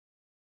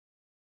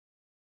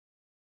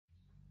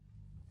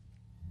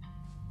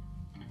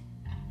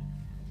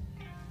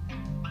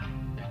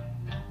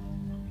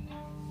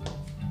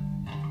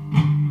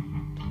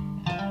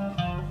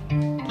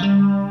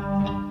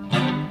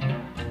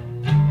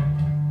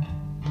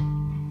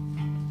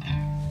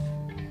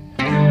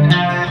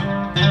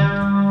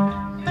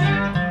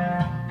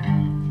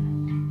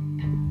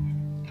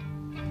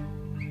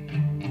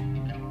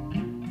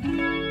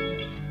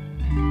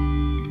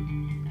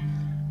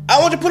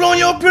Put on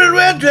your pretty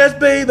red dress,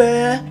 baby.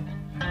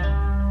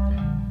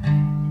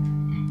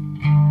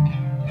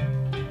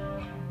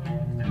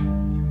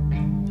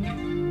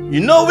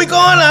 You know we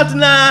going out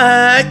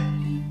tonight.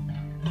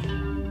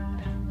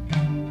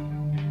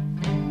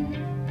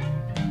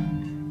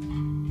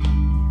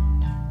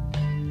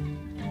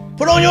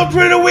 Put on your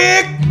pretty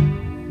wig.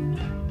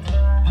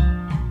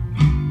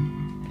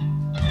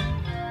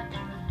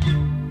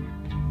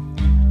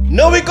 You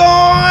know we're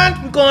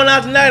going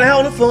out tonight and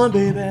having fun,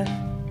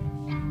 baby.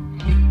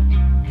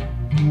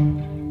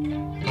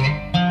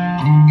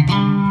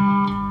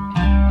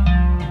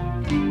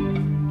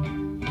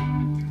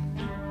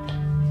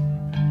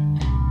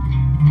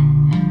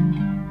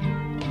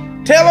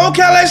 Tell old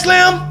Cali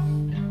Slim,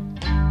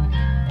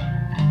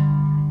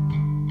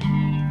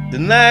 the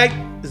night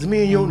is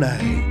me and your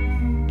night.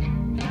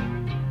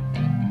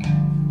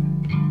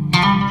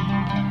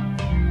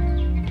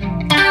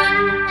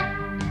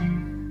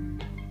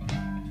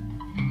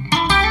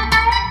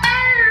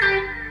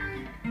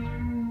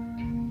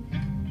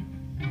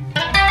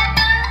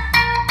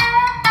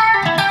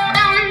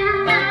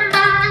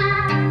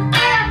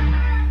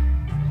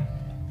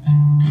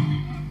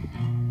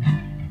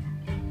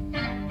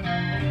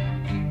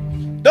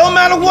 Don't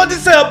matter what they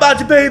say about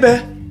you, baby.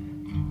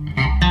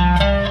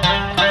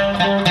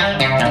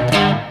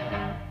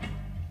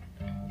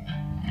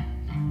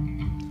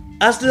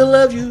 I still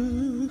love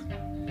you.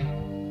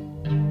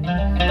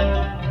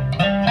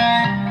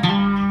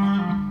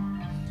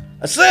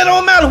 I say it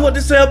don't matter what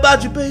they say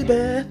about you,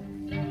 baby.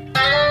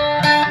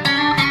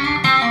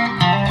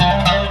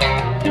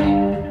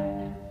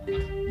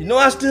 You know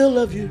I still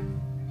love you.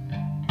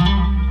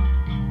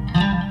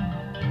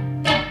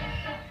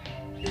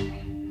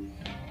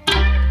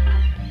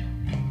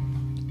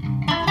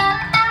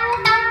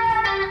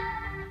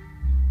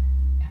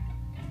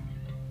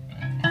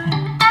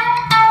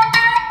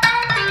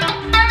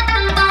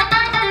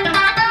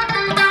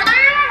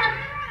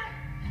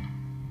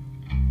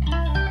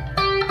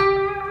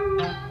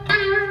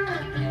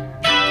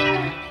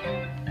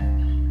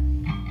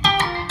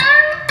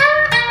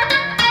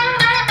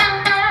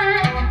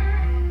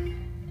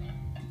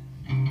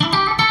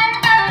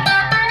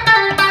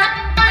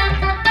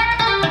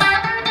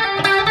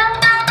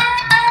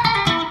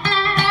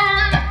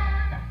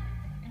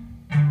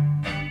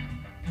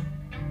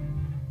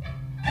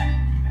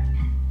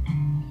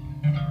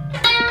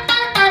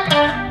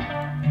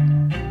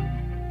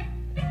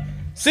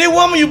 See,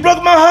 woman, you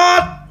broke my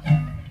heart.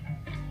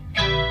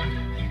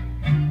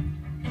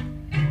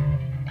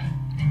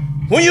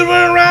 When you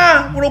run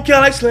around with old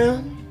Cali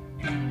Slim.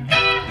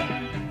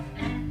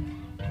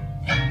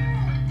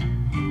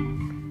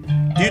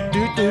 Do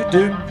do do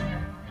do.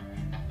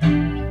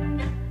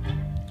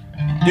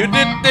 Do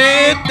do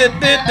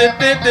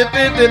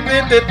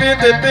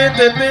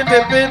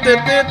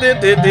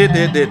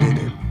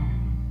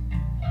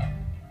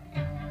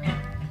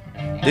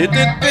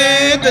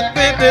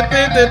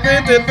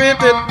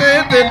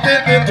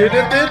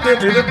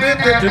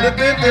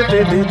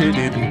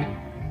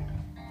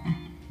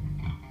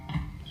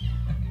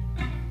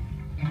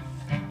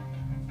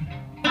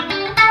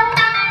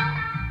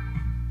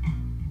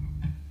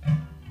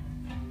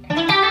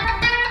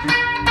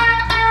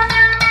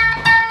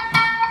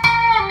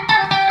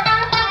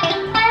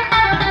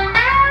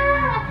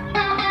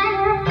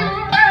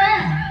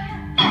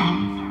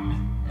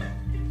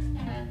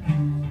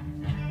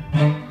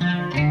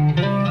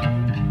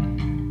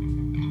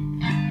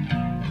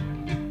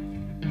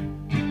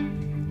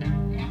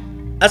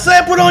I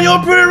said, put on your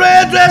pretty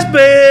red dress,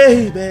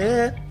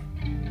 baby.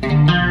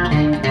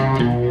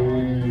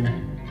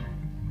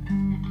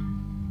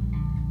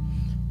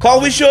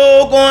 Cause we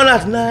sure going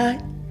out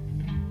tonight.